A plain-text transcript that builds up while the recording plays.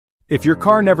If your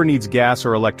car never needs gas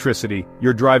or electricity,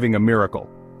 you're driving a miracle.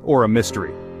 Or a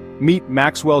mystery. Meet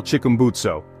Maxwell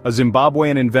Chikumbutso, a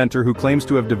Zimbabwean inventor who claims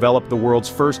to have developed the world's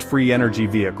first free energy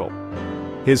vehicle.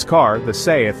 His car, the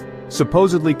Saith,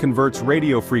 supposedly converts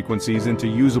radio frequencies into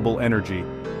usable energy,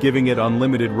 giving it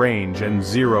unlimited range and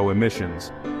zero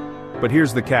emissions. But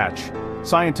here's the catch.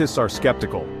 Scientists are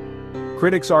skeptical.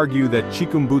 Critics argue that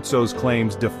Chikumbutso's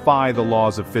claims defy the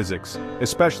laws of physics,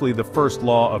 especially the first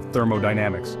law of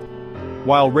thermodynamics.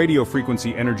 While radio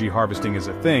frequency energy harvesting is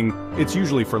a thing, it's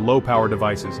usually for low-power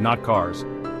devices, not cars.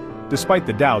 Despite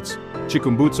the doubts,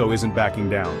 Chikumbutso isn't backing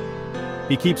down.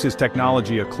 He keeps his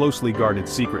technology a closely guarded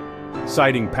secret,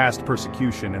 citing past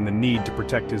persecution and the need to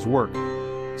protect his work.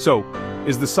 So,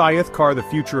 is the Saith car the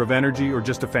future of energy or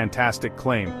just a fantastic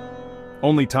claim?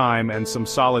 Only time and some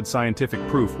solid scientific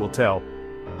proof will tell.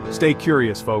 Stay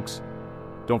curious, folks.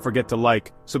 Don't forget to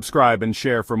like, subscribe, and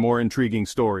share for more intriguing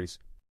stories.